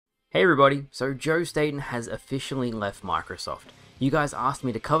Hey everybody, so Joe Staten has officially left Microsoft. You guys asked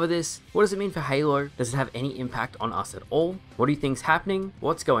me to cover this. What does it mean for Halo? Does it have any impact on us at all? What do you think's happening?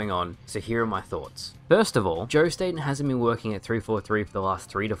 What's going on? So here are my thoughts. First of all, Joe Staten hasn't been working at 343 for the last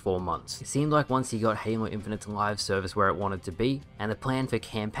 3 to 4 months. It seemed like once he got Halo Infinite's live service where it wanted to be, and the plan for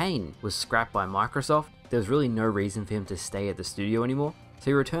campaign was scrapped by Microsoft, there was really no reason for him to stay at the studio anymore, so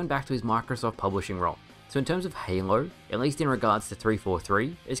he returned back to his Microsoft publishing role. So in terms of Halo, at least in regards to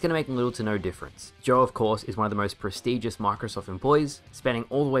 343, it's going to make little to no difference. Joe, of course, is one of the most prestigious Microsoft employees, spanning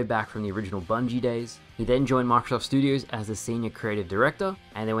all the way back from the original Bungie days. He then joined Microsoft Studios as the senior creative director,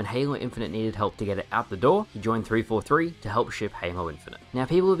 and then when Halo Infinite needed help to get it out the door, he joined 343 to help ship Halo Infinite. Now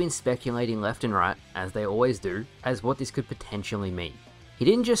people have been speculating left and right, as they always do, as what this could potentially mean. He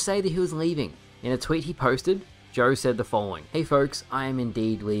didn't just say that he was leaving. In a tweet he posted, Joe said the following: "Hey folks, I am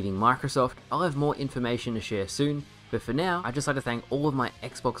indeed leaving Microsoft. I'll have more information to share soon, but for now, I'd just like to thank all of my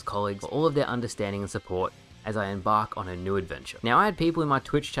Xbox colleagues for all of their understanding and support as I embark on a new adventure." Now I had people in my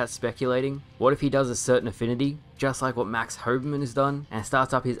Twitch chat speculating, what if he does a certain affinity, just like what Max Hoberman has done, and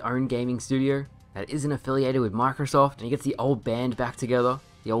starts up his own gaming studio that isn't affiliated with Microsoft, and he gets the old band back together,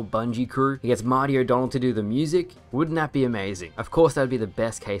 the old Bungie crew, he gets Marty O'Donnell to do the music. Wouldn't that be amazing? Of course that would be the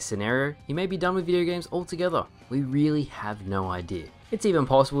best case scenario. He may be done with video games altogether. We really have no idea. It's even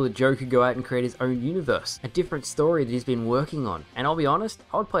possible that Joe could go out and create his own universe, a different story that he's been working on. And I'll be honest,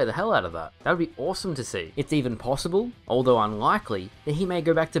 I would play the hell out of that. That would be awesome to see. It's even possible, although unlikely, that he may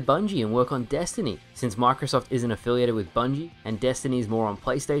go back to Bungie and work on Destiny. Since Microsoft isn't affiliated with Bungie, and Destiny is more on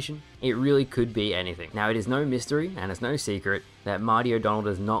PlayStation, it really could be anything. Now it is no mystery, and it's no secret, that Marty O'Donnell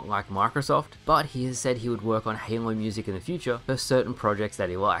does not like Microsoft, but he has said he would work on Halo music in the future for certain projects that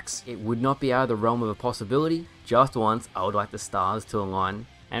he likes. It would not be out of the realm of a possibility. Just once, I would like the stars to align,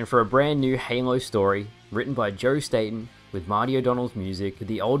 and for a brand new Halo story, written by Joe Staten, with Marty O'Donnell's music, with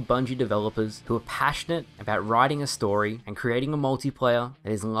the old Bungie developers who are passionate about writing a story and creating a multiplayer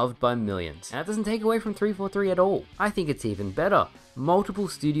that is loved by millions. And that doesn't take away from 343 at all. I think it's even better. Multiple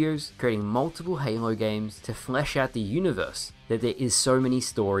studios creating multiple Halo games to flesh out the universe that there is so many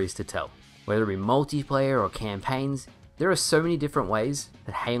stories to tell. Whether it be multiplayer or campaigns, there are so many different ways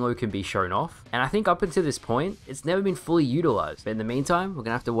that Halo can be shown off, and I think up until this point, it's never been fully utilized. But in the meantime, we're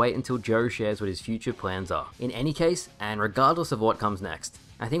gonna have to wait until Joe shares what his future plans are. In any case, and regardless of what comes next,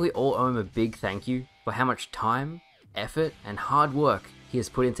 I think we all owe him a big thank you for how much time, effort, and hard work he has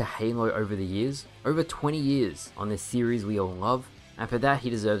put into Halo over the years, over 20 years on this series we all love, and for that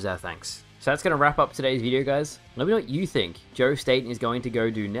he deserves our thanks. So that's going to wrap up today's video, guys. Let me know what you think Joe Staten is going to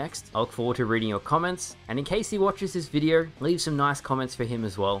go do next. I look forward to reading your comments, and in case he watches this video, leave some nice comments for him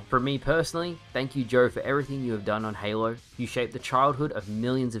as well. For me personally, thank you Joe for everything you have done on Halo. You shaped the childhood of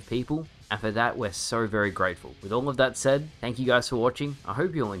millions of people, and for that we're so very grateful. With all of that said, thank you guys for watching. I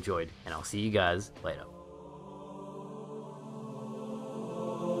hope you all enjoyed, and I'll see you guys later.